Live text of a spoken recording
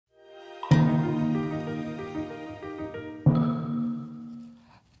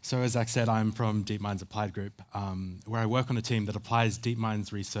So as Zach said, I'm from DeepMind's Applied group, where I work on a team that applies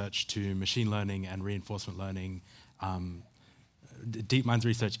DeepMind's research to machine learning and reinforcement learning, DeepMind's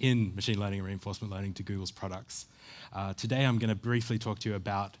research in machine learning and reinforcement learning to Google's products. Today I'm going to briefly talk to you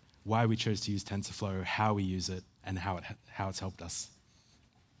about why we chose to use TensorFlow, how we use it, and how it's helped us.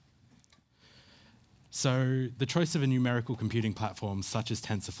 So the choice of a numerical computing platform such as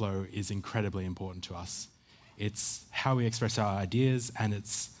TensorFlow is incredibly important to us. It's how we express our ideas, and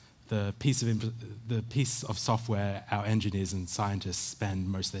it's the piece of software our engineers and scientists spend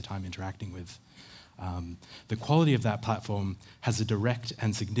most of their time interacting with. The quality of that platform has a direct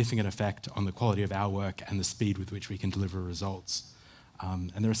and significant effect on the quality of our work and the speed with which we can deliver results.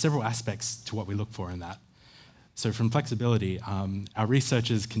 And there are several aspects to what we look for in that. So from flexibility, our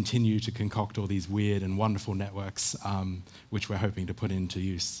researchers continue to concoct all these weird and wonderful networks, which we're hoping to put into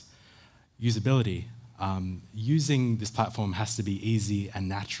use. Usability. Using this platform has to be easy and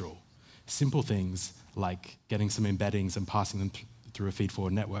natural. Simple things like getting some embeddings and passing them through a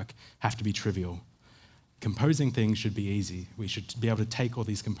feed-forward network have to be trivial. Composing things should be easy. We should be able to take all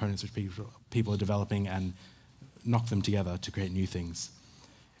these components which people are developing and knock them together to create new things.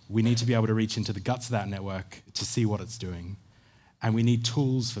 We need to be able to reach into the guts of that network to see what it's doing. And we need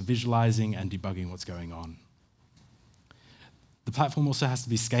tools for visualizing and debugging what's going on. The platform also has to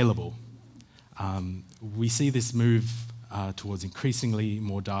be scalable. We see this move towards increasingly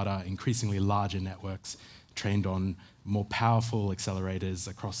more data, increasingly larger networks trained on more powerful accelerators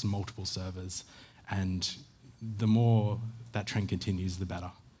across multiple servers. And the more that trend continues, the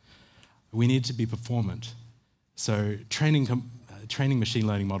better. We need to be performant. So training machine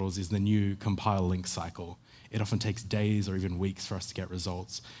learning models is the new compile-link cycle. It often takes days or even weeks for us to get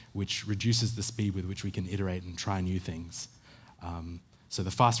results, which reduces the speed with which we can iterate and try new things. So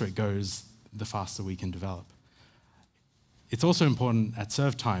the faster it goes, the faster we can develop. It's also important at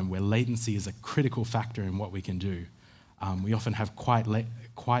serve time, where latency is a critical factor in what we can do. We often have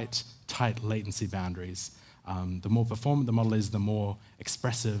quite tight latency boundaries. The more performant the model is, the more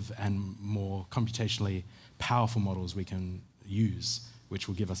expressive and more computationally powerful models we can use, which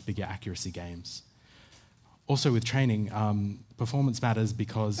will give us bigger accuracy gains. Also with training, performance matters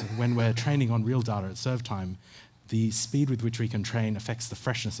because when we're training on real data at serve time, the speed with which we can train affects the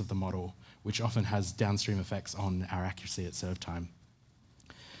freshness of the model, which often has downstream effects on our accuracy at serve time.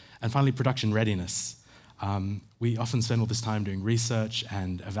 And finally, production readiness. We often spend all this time doing research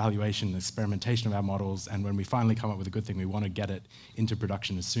and evaluation and experimentation of our models, and when we finally come up with a good thing, we want to get it into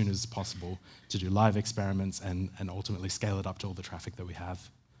production as soon as possible to do live experiments and ultimately scale it up to all the traffic that we have.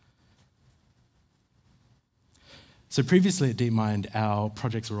 So previously at DeepMind, our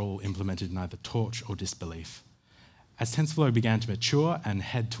projects were all implemented in either Torch or Disbelief. As TensorFlow began to mature and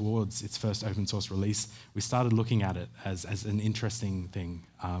head towards its first open source release, we started looking at it as an interesting thing.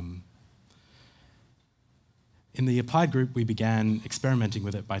 In the Applied group, we began experimenting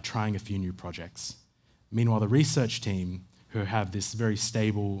with it by trying a few new projects. Meanwhile, the research team, who have this very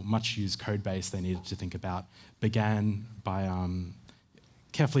stable, much-used code base they needed to think about, began by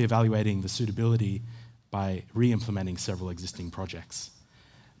carefully evaluating the suitability by re-implementing several existing projects.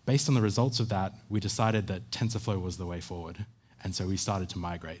 Based on the results of that, we decided that TensorFlow was the way forward, and so we started to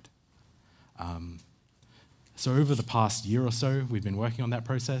migrate. So over the past year or so, we've been working on that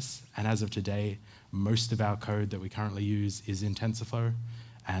process, and as of today, most of our code that we currently use is in TensorFlow,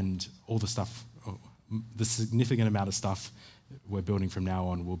 and all the stuff, the significant amount of stuff we're building from now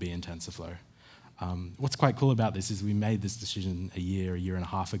on will be in TensorFlow. What's quite cool about this is we made this decision a year and a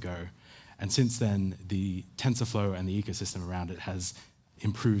half ago, and since then, the TensorFlow and the ecosystem around it has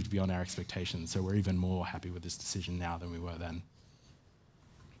improved beyond our expectations, so we're even more happy with this decision now than we were then.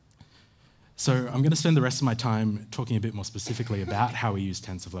 So I'm going to spend the rest of my time talking a bit more specifically about how we use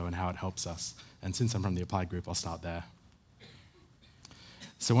TensorFlow and how it helps us. And since I'm from the Applied group, I'll start there.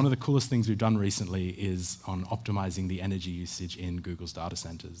 So one of the coolest things we've done recently is on optimizing the energy usage in Google's data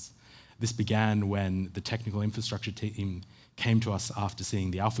centers. This began when the technical infrastructure team came to us after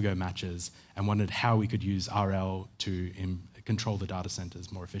seeing the AlphaGo matches and wondered how we could use RL to control the data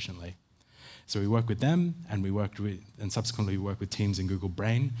centers more efficiently. So we worked with them, and subsequently we worked with teams in Google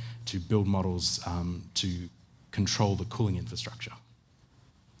Brain to build models to control the cooling infrastructure.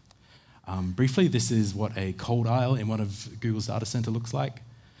 Briefly, this is what a cold aisle in one of Google's data center looks like.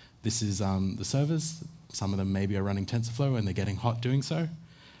 This is the servers. Some of them maybe are running TensorFlow, and they're getting hot doing so.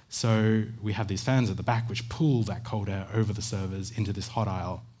 So we have these fans at the back which pull that cold air over the servers into this hot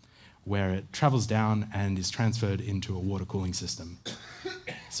aisle, where it travels down and is transferred into a water cooling system.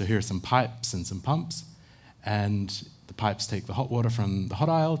 So here are some pipes and some pumps, and the pipes take the hot water from the hot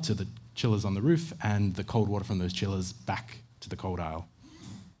aisle to the chillers on the roof, and the cold water from those chillers back to the cold aisle.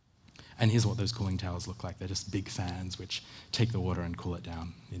 And here's what those cooling towers look like. They're just big fans which take the water and cool it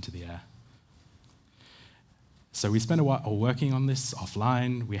down into the air. So we spent a while working on this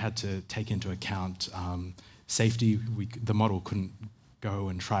offline. We had to take into account safety. The model couldn't go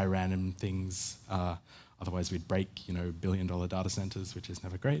and try random things. Otherwise, we'd break, billion-dollar data centers, which is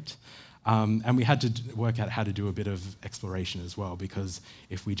never great. And we had to work out how to do a bit of exploration as well, because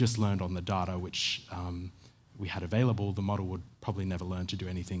if we just learned on the data which we had available, the model would probably never learn to do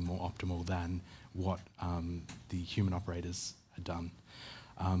anything more optimal than what the human operators had done.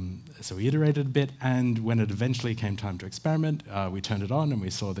 So we iterated a bit, and when it eventually came time to experiment, we turned it on and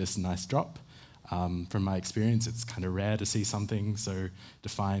we saw this nice drop. From my experience, it's kind of rare to see something so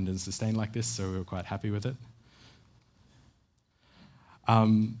defined and sustained like this, so we were quite happy with it.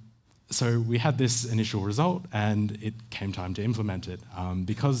 So we had this initial result, and it came time to implement it.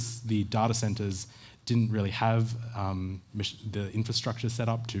 Because the data centers didn't really have the infrastructure set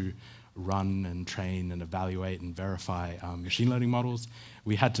up to run and train and evaluate and verify machine learning models,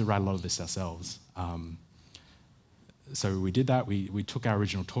 we had to write a lot of this ourselves. So we did that. We took our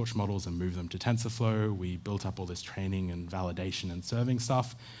original Torch models and moved them to TensorFlow. We built up all this training and validation and serving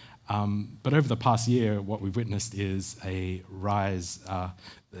stuff. But over the past year, what we've witnessed is a rise, a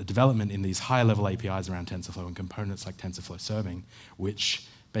development in these high-level APIs around TensorFlow and components like TensorFlow serving, which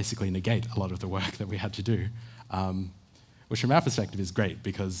basically negate a lot of the work that we had to do, which from our perspective is great,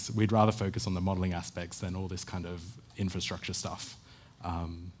 because we'd rather focus on the modeling aspects than all this kind of infrastructure stuff.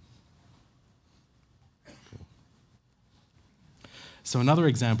 So another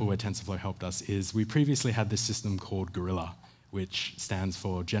example where TensorFlow helped us is we previously had this system called Gorilla, which stands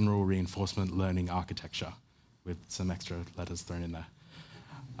for General Reinforcement Learning Architecture, with some extra letters thrown in there.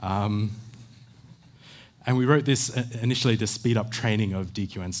 And we wrote this initially to speed up training of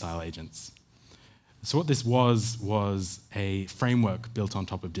DQN-style agents. So what this was a framework built on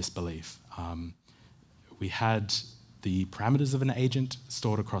top of disbelief. We had the parameters of an agent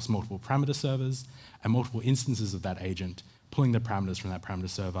stored across multiple parameter servers and multiple instances of that agent, pulling the parameters from that parameter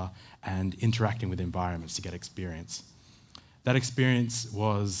server and interacting with environments to get experience. That experience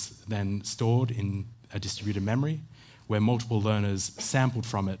was then stored in a distributed memory where multiple learners sampled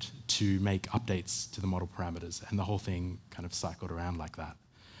from it to make updates to the model parameters, and the whole thing kind of cycled around like that.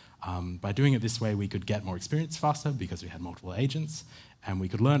 By doing it this way, we could get more experience faster because we had multiple agents, and we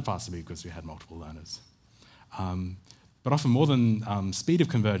could learn faster because we had multiple learners. But often more than speed of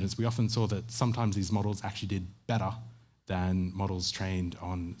convergence, we often saw that sometimes these models actually did better than models trained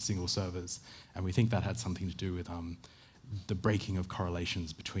on single servers. And we think that had something to do with the breaking of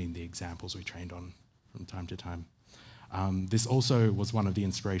correlations between the examples we trained on from time to time. This also was one of the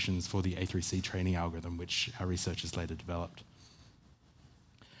inspirations for the A3C training algorithm, which our researchers later developed.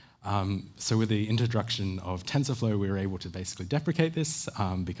 So with the introduction of TensorFlow, we were able to basically deprecate this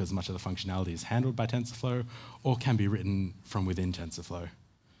because much of the functionality is handled by TensorFlow or can be written from within TensorFlow,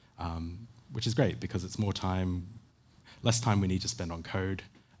 which is great because it's less time we need to spend on code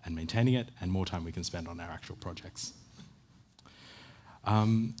and maintaining it, and more time we can spend on our actual projects.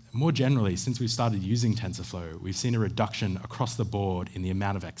 More generally, since we've started using TensorFlow, we've seen a reduction across the board in the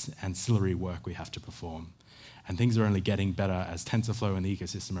amount of ancillary work we have to perform. And things are only getting better as TensorFlow and the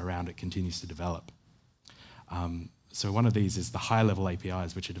ecosystem around it continues to develop. So one of these is the high-level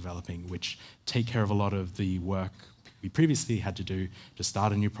APIs which are developing, which take care of a lot of the work we previously had to do to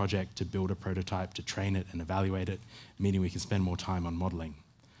start a new project, to build a prototype, to train it and evaluate it, meaning we can spend more time on modeling.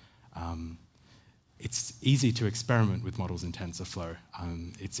 It's easy to experiment with models in TensorFlow.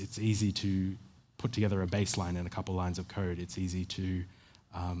 It's easy to put together a baseline and a couple lines of code. It's easy to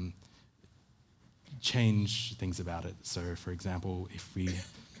change things about it. So for example, if we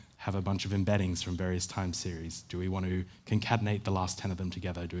have a bunch of embeddings from various time series, do we want to concatenate the last 10 of them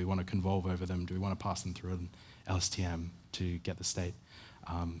together? Do we want to convolve over them? Do we want to pass them through an LSTM to get the state?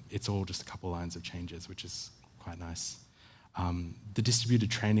 It's all just a couple lines of changes, which is quite nice. The distributed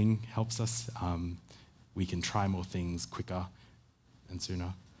training helps us. We can try more things quicker and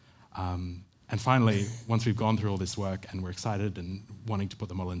sooner. And finally, once we've gone through all this work and we're excited and wanting to put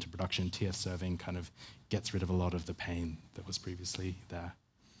the model into production, TF serving kind of gets rid of a lot of the pain that was previously there.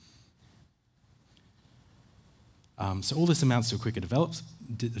 So all this amounts to a quicker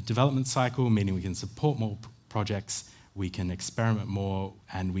development cycle, meaning we can support more projects, we can experiment more,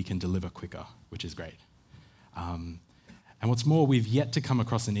 and we can deliver quicker, which is great. And what's more, we've yet to come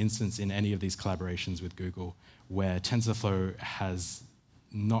across an instance in any of these collaborations with Google where TensorFlow has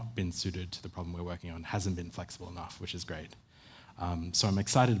not been suited to the problem we're working on, hasn't been flexible enough, which is great. So I'm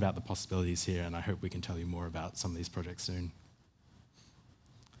excited about the possibilities here, and I hope we can tell you more about some of these projects soon.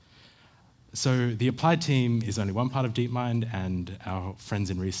 So the applied team is only one part of DeepMind, and our friends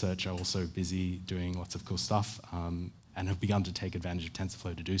in research are also busy doing lots of cool stuff and have begun to take advantage of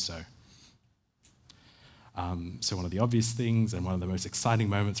TensorFlow to do so. So one of the obvious things and one of the most exciting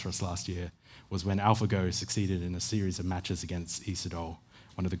moments for us last year was when AlphaGo succeeded in a series of matches against Isidol,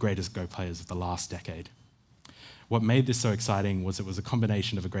 one of the greatest Go players of the last decade. What made this so exciting was it was a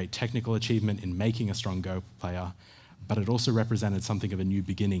combination of a great technical achievement in making a strong Go player, but it also represented something of a new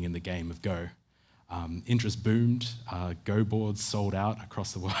beginning in the game of Go. Interest boomed, Go boards sold out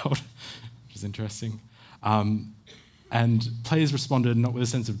across the world, which is interesting. And players responded not with a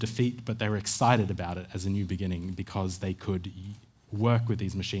sense of defeat, but they were excited about it as a new beginning because they could work with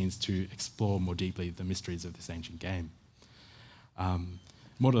these machines to explore more deeply the mysteries of this ancient game.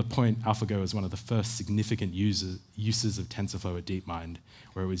 More to the point, AlphaGo was one of the first significant uses of TensorFlow at DeepMind,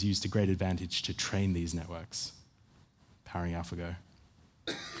 where it was used to great advantage to train these networks, powering AlphaGo.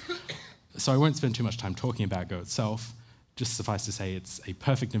 So I won't spend too much time talking about Go itself. Just suffice to say, it's a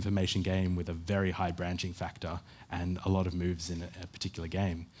perfect information game with a very high branching factor and a lot of moves in a particular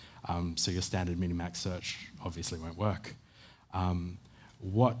game. So your standard minimax search obviously won't work.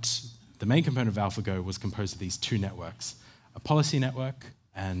 The main component of AlphaGo was composed of these two networks, a policy network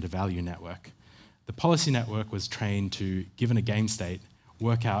and a value network. The policy network was trained to, given a game state,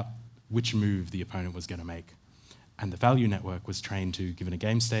 work out which move the opponent was going to make. And the value network was trained to, given a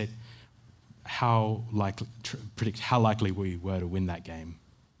game state, predict how likely we were to win that game.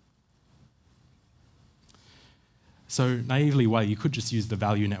 So naively, while you could just use the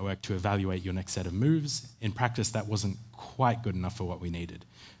value network to evaluate your next set of moves, in practice that wasn't quite good enough for what we needed.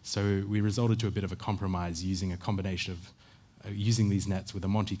 So we resorted to a bit of a compromise using a combination of using these nets with a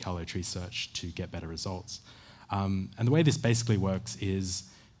Monte Carlo tree search to get better results. And the way this basically works is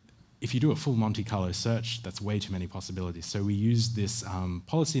if you do a full Monte Carlo search, that's way too many possibilities. So we use this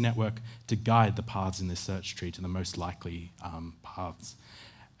policy network to guide the paths in this search tree to the most likely paths.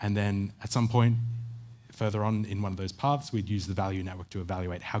 And then at some point further on in one of those paths, we'd use the value network to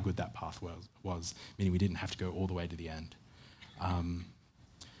evaluate how good that path was, meaning we didn't have to go all the way to the end.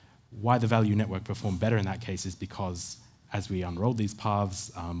 Why the value network performed better in that case is because as we unrolled these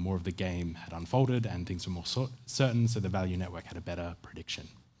paths, more of the game had unfolded and things were more certain, so the value network had a better prediction.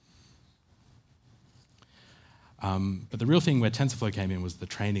 But the real thing where TensorFlow came in was the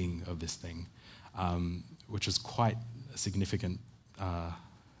training of this thing, which was quite a significant,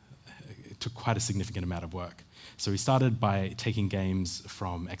 it took quite a significant amount of work. So we started by taking games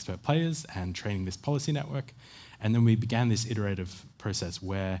from expert players and training this policy network, and then we began this iterative process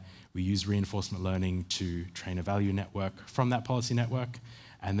where we used reinforcement learning to train a value network from that policy network,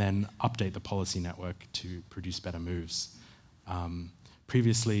 and then update the policy network to produce better moves.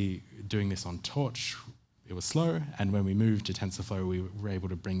 Previously, doing this on Torch, it was slow, and when we moved to TensorFlow, we were able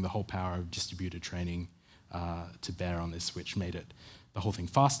to bring the whole power of distributed training to bear on this, which made it the whole thing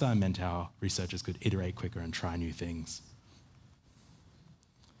faster and meant our researchers could iterate quicker and try new things.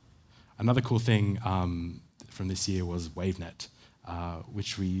 Another cool thing from this year was WaveNet,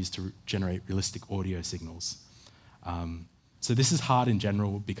 which we used to generate realistic audio signals. So this is hard in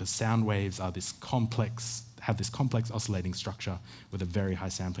general because sound waves are have this complex oscillating structure with a very high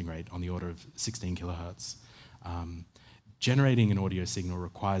sampling rate on the order of 16 kilohertz. Generating an audio signal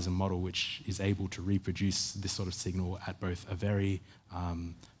requires a model which is able to reproduce this sort of signal at both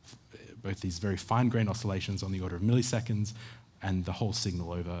these very fine-grained oscillations on the order of milliseconds and the whole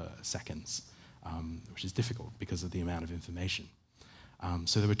signal over seconds, which is difficult because of the amount of information.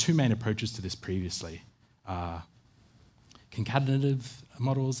 So there were two main approaches to this previously, concatenative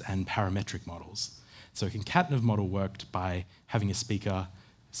models and parametric models. So a concatenative model worked by having a speaker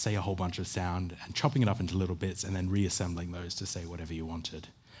say a whole bunch of sound and chopping it up into little bits and then reassembling those to say whatever you wanted.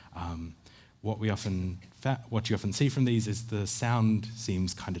 What you often see from these is the sound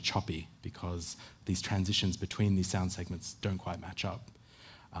seems kind of choppy because these transitions between these sound segments don't quite match up.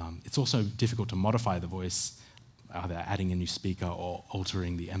 It's also difficult to modify the voice, either adding a new speaker or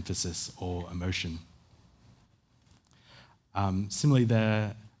altering the emphasis or emotion. Similarly,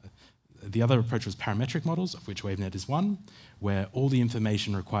 the other approach was parametric models, of which WaveNet is one, where all the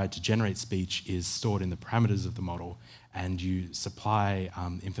information required to generate speech is stored in the parameters of the model, and you supply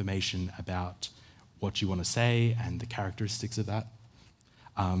information about what you want to say and the characteristics of that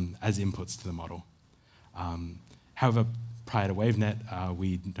as inputs to the model. However, prior to WaveNet,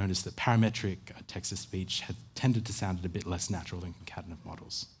 we noticed that parametric text-to-speech had tended to sound a bit less natural than concatenative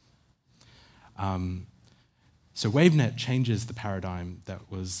models. So WaveNet changes the paradigm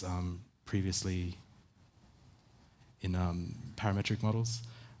that was previously in parametric models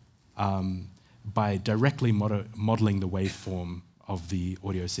by directly modeling the waveform of the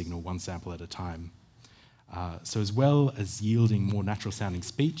audio signal, one sample at a time. So as well as yielding more natural sounding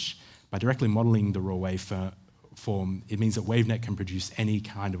speech, by directly modeling the raw waveform, it means that WaveNet can produce any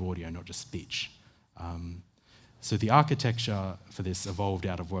kind of audio, not just speech. So the architecture for this evolved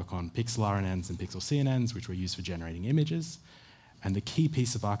out of work on pixel RNNs and pixel CNNs, which were used for generating images. And the key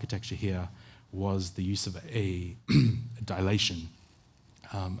piece of architecture here was the use of a dilation,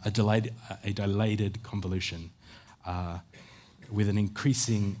 a dilated convolution with an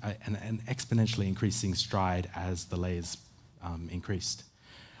increasing, an exponentially increasing stride as the layers increased.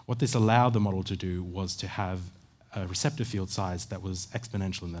 What this allowed the model to do was to have a receptor field size that was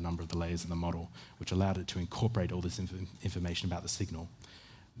exponential in the number of the layers in the model, which allowed it to incorporate all this information about the signal.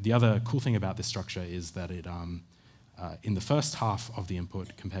 The other cool thing about this structure is that it, in the first half of the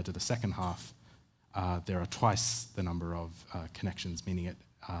input compared to the second half, there are twice the number of connections, meaning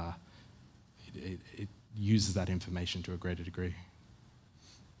it uses that information to a greater degree.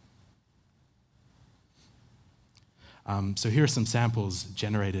 So here are some samples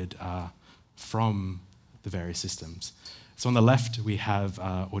generated from the various systems. So on the left, we have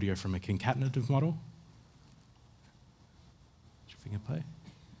audio from a concatenative model. Is your finger play?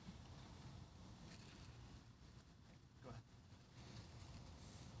 Go ahead.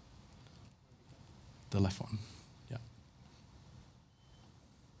 The left one, yeah.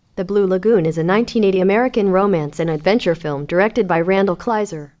 The Blue Lagoon is a 1980 American romance and adventure film directed by Randall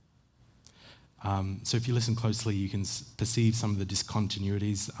Kleiser. So if you listen closely, you can perceive some of the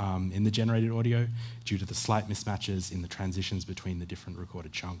discontinuities in the generated audio due to the slight mismatches in the transitions between the different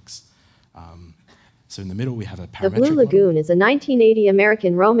recorded chunks. So in the middle, we have a parametric The Blue Lagoon model, is a 1980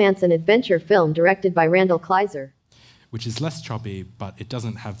 American romance and adventure film directed by Randall Kleiser, which is less choppy, but it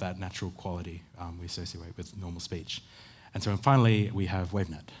doesn't have that natural quality we associate with normal speech. And so finally, we have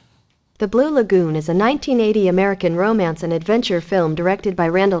WaveNet. The Blue Lagoon is a 1980 American romance and adventure film directed by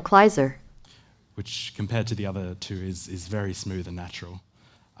Randall Kleiser, which compared to the other two is very smooth and natural.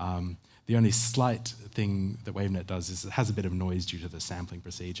 The only slight thing that WaveNet does is it has a bit of noise due to the sampling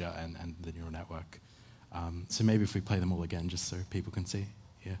procedure and the neural network. So maybe if we play them all again, just so people can see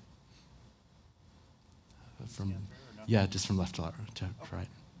here. Yeah, just from left to right.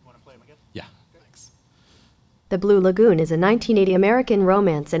 You want to play them again? Yeah, thanks. The Blue Lagoon is a 1980 American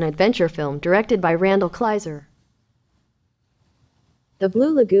romance and adventure film directed by Randall Kleiser. The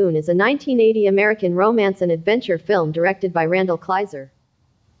Blue Lagoon is a 1980 American romance and adventure film directed by Randall Kleiser.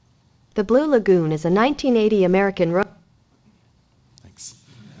 The Blue Lagoon is a 1980 American Thanks.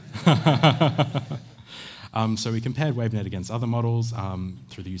 So we compared WaveNet against other models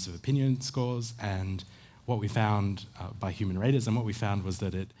through the use of opinion scores, and what we found by human raters, and what we found was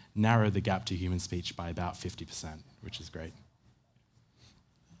that it narrowed the gap to human speech by about 50%, which is great.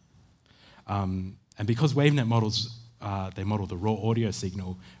 And because WaveNet models they model the raw audio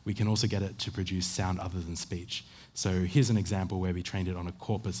signal, we can also get it to produce sound other than speech. So here's an example where we trained it on a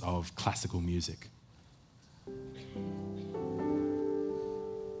corpus of classical music.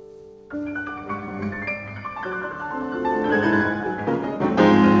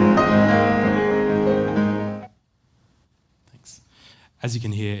 Thanks. As you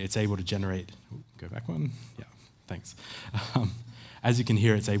can hear, it's able to generate, go back one, yeah, thanks. As you can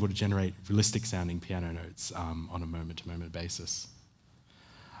hear, it's able to generate realistic sounding piano notes on a moment-to-moment basis.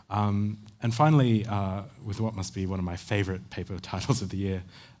 And finally, with what must be one of my favorite paper titles of the year,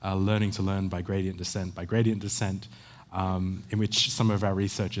 Learning to Learn by Gradient Descent, in which some of our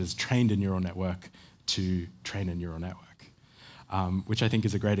researchers trained a neural network to train a neural network, which I think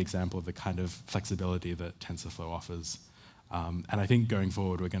is a great example of the kind of flexibility that TensorFlow offers. And I think going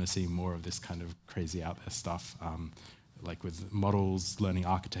forward, we're going to see more of this kind of crazy out there stuff, like with models, learning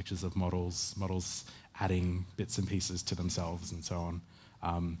architectures of models, models adding bits and pieces to themselves and so on.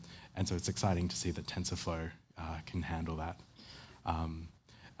 And so it's exciting to see that TensorFlow can handle that. And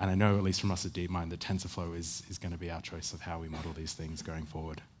I know, at least from us at DeepMind, that TensorFlow is going to be our choice of how we model these things going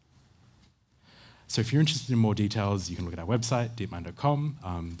forward. So if you're interested in more details, you can look at our website,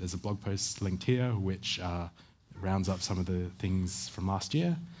 deepmind.com. There's a blog post linked here, which rounds up some of the things from last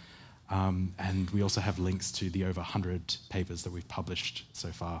year. And we also have links to the over 100 papers that we've published so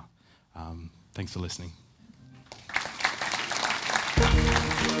far. Thanks for listening.